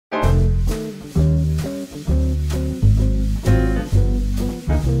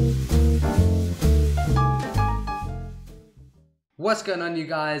What's going on, you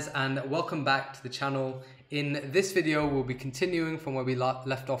guys, and welcome back to the channel. In this video, we'll be continuing from where we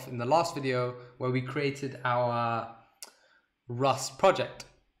left off in the last video, where we created our Rust project.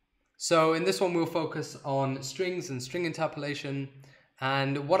 So in this one, we'll focus on strings and string interpolation.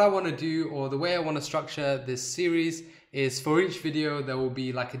 And what I want to do, or the way I want to structure this series, is for each video, there will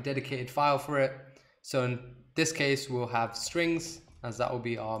be like a dedicated file for it. So in this case, we'll have strings, as that will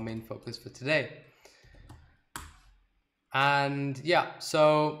be our main focus for today. And yeah,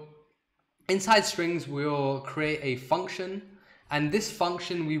 so inside strings, we'll create a function, and this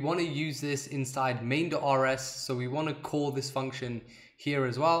function, we want to use this inside main.rs. So we want to call this function here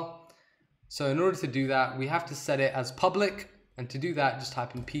as well. So in order to do that, we have to set it as public, and to do that, just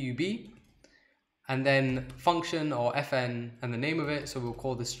type in pub and then function or fn and the name of it. So we'll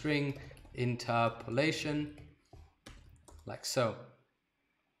call the string interpolation like so.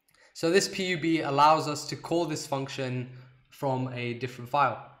 So this pub allows us to call this function from a different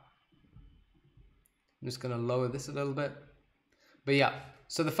file. I'm just going to lower this a little bit. But yeah,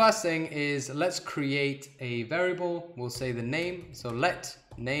 so the first thing is, let's create a variable. We'll say the name. So let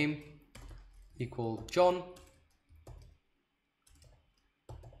name equal John.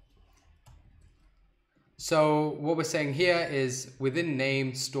 So what we're saying here is within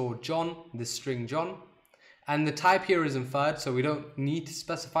name store John, this string John. And the type here is inferred, so we don't need to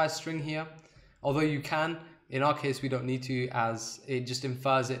specify a string here. Although you can. In our case, we don't need to, as it just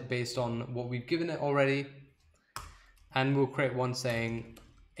infers it based on what we've given it already. And we'll create one saying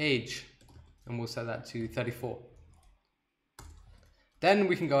age, and we'll set that to 34. Then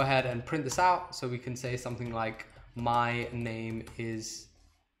we can go ahead and print this out. So we can say something like my name is,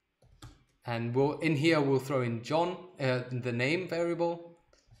 and in here we'll throw in John, the name variable.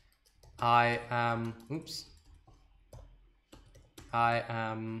 I am,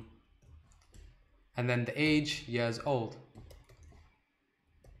 and then the age, years old.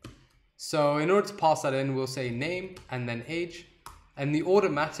 So in order to pass that in, we'll say name and then age. And the order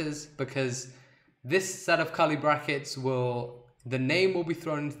matters because this set of curly brackets the name will be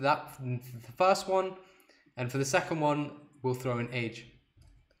thrown into the first one. And for the second one, we'll throw in age.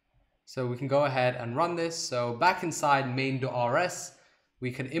 So we can go ahead and run this. So back inside main.rs,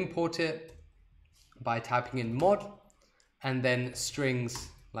 we can import it by typing in mod and then strings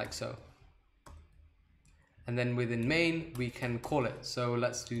like so. And then within main, we can call it. So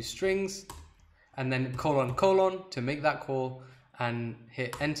let's do strings and then colon to make that call, and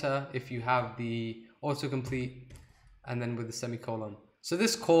hit enter if you have the autocomplete, and then with the semicolon. So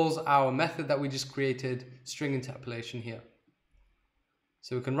this calls our method that we just created, string interpolation here.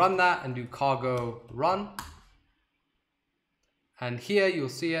 So we can run that and do cargo run. And here you'll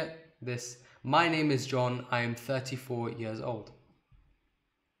see it, my name is John, I am 34 years old.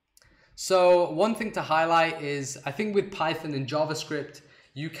 So one thing to highlight is, I think with Python and JavaScript,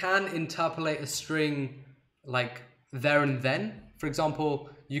 you can interpolate a string like there and then. For example,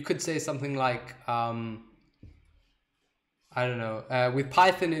 you could say something like, I don't know, with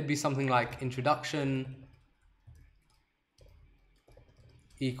Python, it'd be something like introduction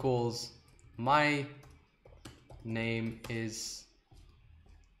equals my name is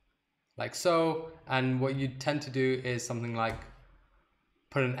like so. And what you tend to do is something like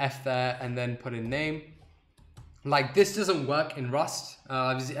put an F there and then put in name. Like this doesn't work in Rust.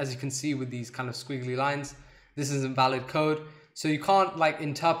 As you can see with these kind of squiggly lines, this isn't valid code. So you can't like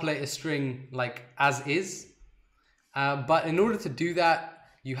interpolate a string like as is. But in order to do that,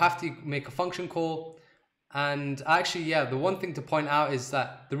 you have to make a function call. And actually, yeah, the one thing to point out is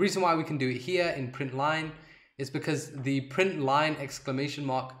that the reason why we can do it here in print line is because the print line exclamation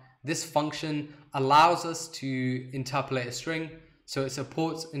mark, this function allows us to interpolate a string. So it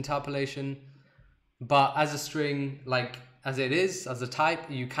supports interpolation, but as a string, like as it is, as a type,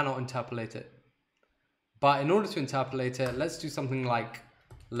 you cannot interpolate it. But in order to interpolate it, let's do something like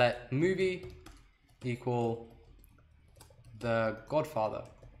let movie equal The Godfather.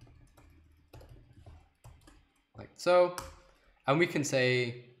 Like so. And we can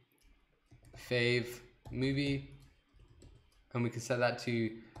say fav movie, and we can set that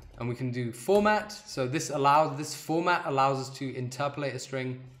to, and we can do format. So this format allows us to interpolate a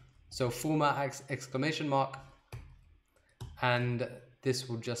string. So format exclamation mark. And this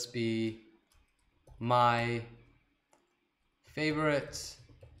will just be my favorite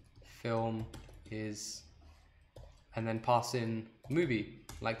film is, and then pass in movie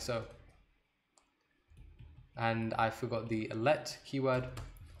like so. And I forgot the let keyword.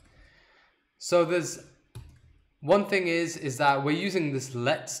 So there's one thing is that we're using this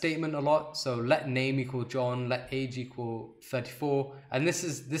let statement a lot. So let name equal John, let age equal 34. And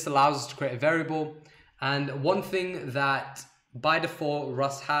this allows us to create a variable. And one thing that by default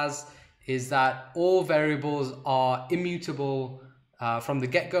Rust has is that all variables are immutable from the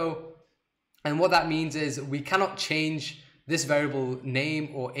get-go. And what that means is we cannot change this variable name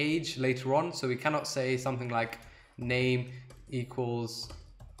or age later on. So we cannot say something like name equals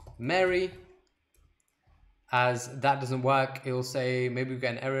Mary, as that doesn't work. It will say, maybe we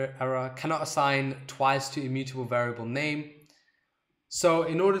get an error, cannot assign twice to immutable variable name. So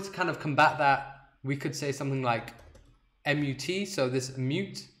in order to kind of combat that, we could say something like mut, so this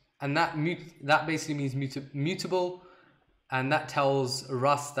mute, and that basically means mutable, and that tells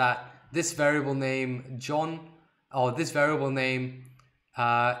Rust that this variable name John, or this variable name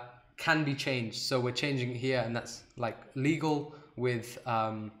can be changed. So we're changing it here, and that's like legal with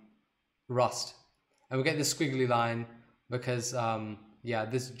Rust. And we get this squiggly line because yeah,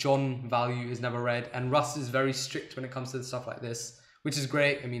 this John value is never read, and Rust is very strict when it comes to stuff like this, which is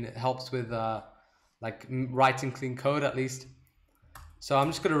great. I mean, it helps with like writing clean code at least. So I'm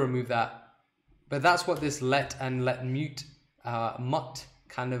just going to remove that. But that's what this let and let mute, mut,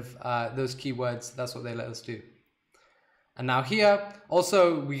 kind of those keywords, that's what they let us do. And now here,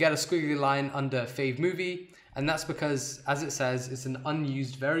 also we get a squiggly line under fave movie, and that's because, as it says, it's an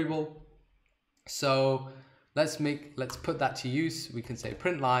unused variable. So let's put that to use. We can say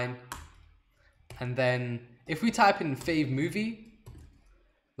print line, and then if we type in fave movie,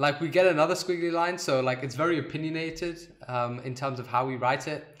 like we get another squiggly line. So like it's very opinionated in terms of how we write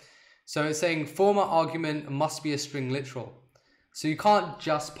it. So it's saying former argument must be a string literal. So you can't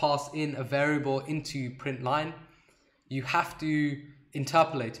just pass in a variable into print line. You have to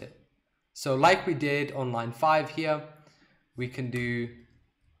interpolate it. So like we did on line 5 here, we can do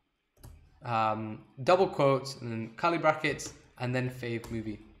double quotes and then curly brackets and then fave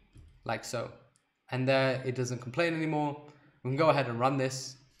movie, like so. And there it doesn't complain anymore. We can go ahead and run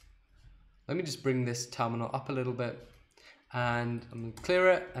this. Let me just bring this terminal up a little bit, and I'm going to clear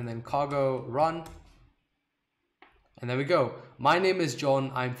it, and then cargo run. And there we go. My name is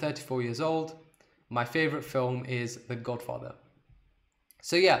John. I'm 34 years old. My favorite film is The Godfather.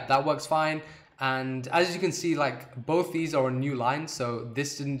 So yeah, that works fine. And as you can see, like both these are a new line. So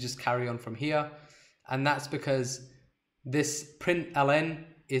this didn't just carry on from here. And that's because this print ln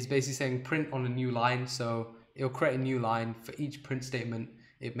is basically saying print on a new line. So it'll create a new line for each print statement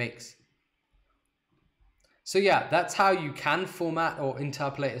it makes. So yeah, that's how you can format or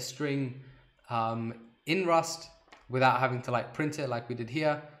interpolate a string in Rust without having to like print it like we did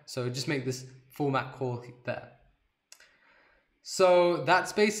here. So just make this format call there. So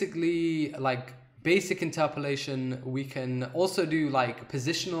that's basically like basic interpolation. We can also do like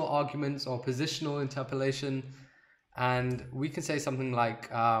positional arguments or positional interpolation. And we can say something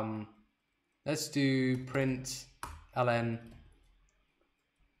like, let's do print ln,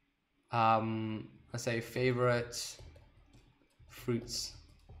 let's say favorite fruits,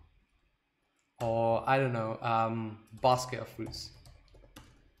 or I don't know, basket of fruits.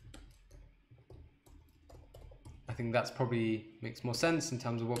 I think that's probably makes more sense in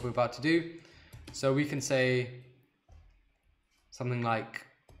terms of what we're about to do. So we can say something like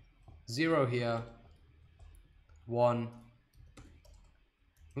 0 here, 1,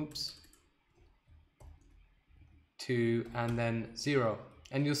 oops, 2, and then 0.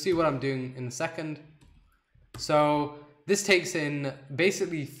 And you'll see what I'm doing in a second. So this takes in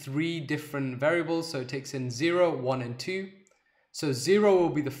basically 3 different variables. So it takes in 0, 1, and 2. So 0 will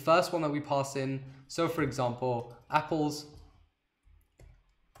be the first one that we pass in. So for example, apples.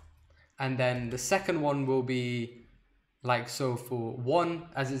 And then the second one will be like, so for 1,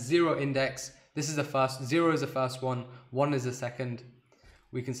 as it's 0 index, this is the first, 0 is the first one, 1 is the second.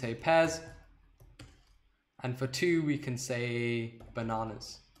 We can say pears. And for 2, we can say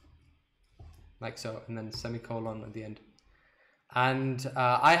bananas, like so, and then semicolon at the end. And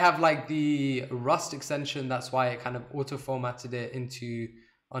I have like the Rust extension. That's why it kind of auto formatted it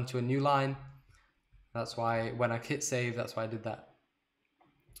onto a new line. That's why when I hit save, that's why I did that.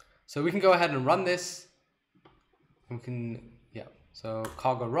 So we can go ahead and run this. We can, yeah, so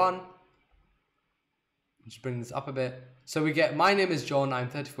cargo run. Just bring this up a bit. So we get, my name is John, I'm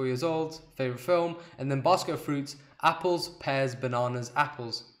 34 years old, favorite film, and then basket of fruits, apples, pears, bananas,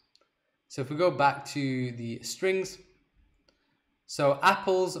 apples. So if we go back to the strings, so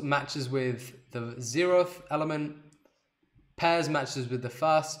apples matches with the 0th element, pears matches with the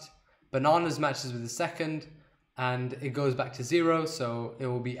first, bananas matches with the second, and it goes back to 0, so it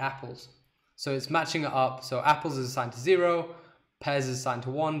will be apples. So it's matching it up. So apples is assigned to 0, pears is assigned to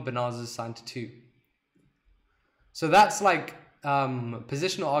 1, bananas is assigned to 2. So that's like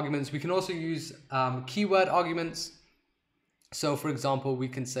positional arguments. We can also use keyword arguments. So for example, we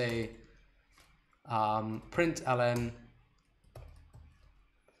can say print ln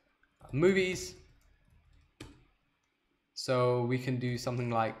movies. So we can do something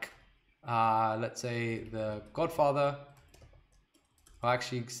like, let's say The Godfather. Well,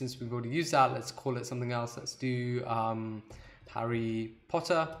 actually, since we've already used that, let's call it something else. Let's do Harry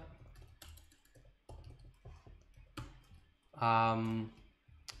Potter.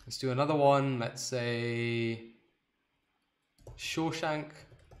 Let's do another one. Let's say Shawshank.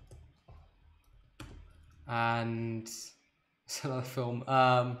 And it's another film.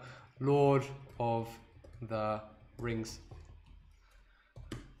 Lord of the Rings.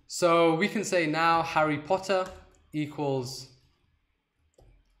 So we can say now Harry Potter equals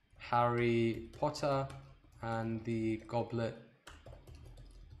Harry Potter and the Goblet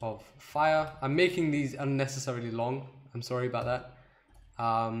of Fire. I'm making these unnecessarily long. I'm sorry about that.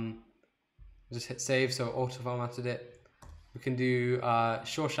 Just hit save, so auto formatted it. We can do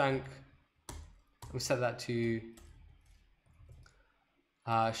Shawshank. We'll set that to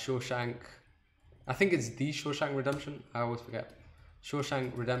Shawshank. I think it's the Shawshank Redemption. I always forget.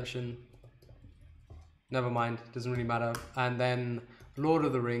 Shawshank Redemption. Never mind, doesn't really matter. And then Lord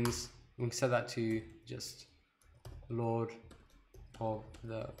of the Rings. We can set that to just Lord of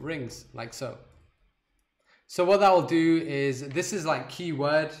the Rings, like so. So what that will do is, this is like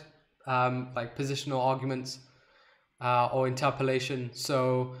keyword, like positional arguments or interpolation.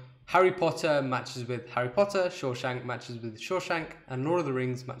 So Harry Potter matches with Harry Potter, Shawshank matches with Shawshank, and Lord of the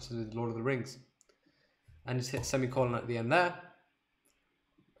Rings matches with Lord of the Rings. And just hit semicolon at the end there.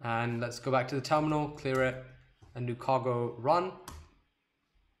 And let's go back to the terminal, clear it, and do cargo run.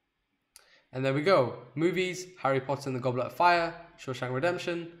 And there we go. Movies, Harry Potter and the Goblet of Fire, Shawshank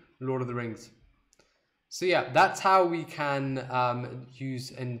Redemption, Lord of the Rings. So yeah, that's how we can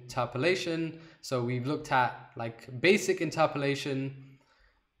use interpolation. So we've looked at like basic interpolation,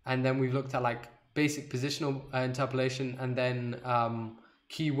 and then we've looked at like basic positional interpolation, and then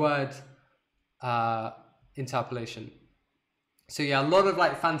keyword interpolation. So yeah, a lot of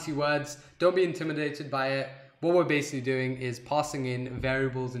like fancy words. Don't be intimidated by it. What we're basically doing is passing in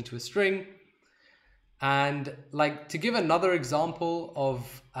variables into a string. And like, to give another example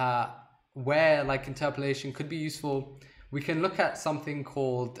of where like interpolation could be useful, we can look at something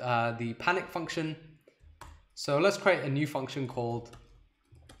called the panic function. So let's create a new function called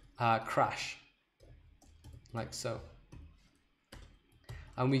crash, like so.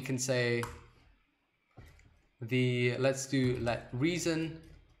 And we can say let reason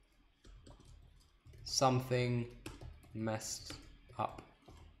something messed up,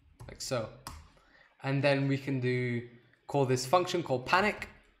 like so. And then we can call this function called panic.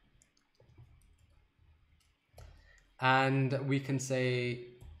 And we can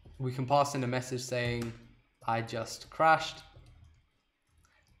pass in a message saying, I just crashed,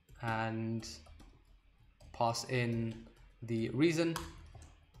 and pass in the reason.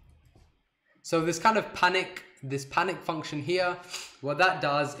 So this kind of panic function here, what that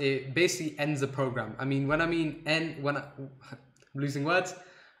does, it basically ends the program. I mean, when I'm losing words.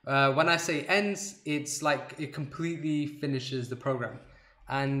 When I say ends, it's like it completely finishes the program.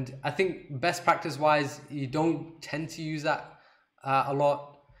 And I think best practice wise, you don't tend to use that a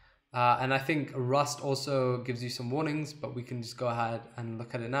lot. And I think Rust also gives you some warnings, but we can just go ahead and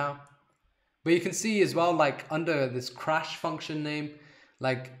look at it now. But you can see as well, like under this crash function name,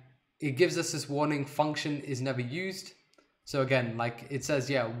 like it gives us this warning, function is never used. So again, like it says,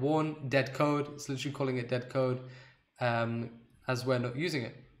 yeah, warn dead code. It's literally calling it dead code as we're not using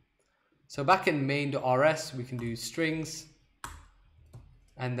it. So back in main.rs, we can do strings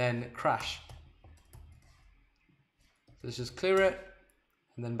and then crash. So let's just clear it.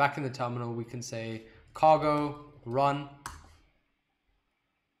 And then back in the terminal, we can say cargo run.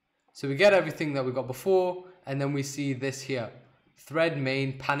 So we get everything that we got before, and then we see this here. Thread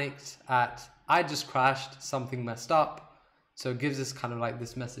main panicked at I just crashed, something messed up. So it gives us kind of like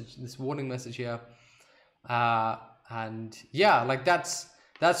this message, this warning message here. And yeah, like that's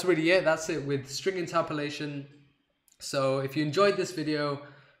really it. That's it with string interpolation. So if you enjoyed this video,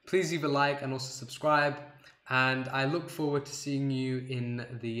 please leave a like and also subscribe. And I look forward to seeing you in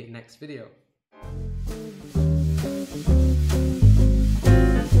the next video.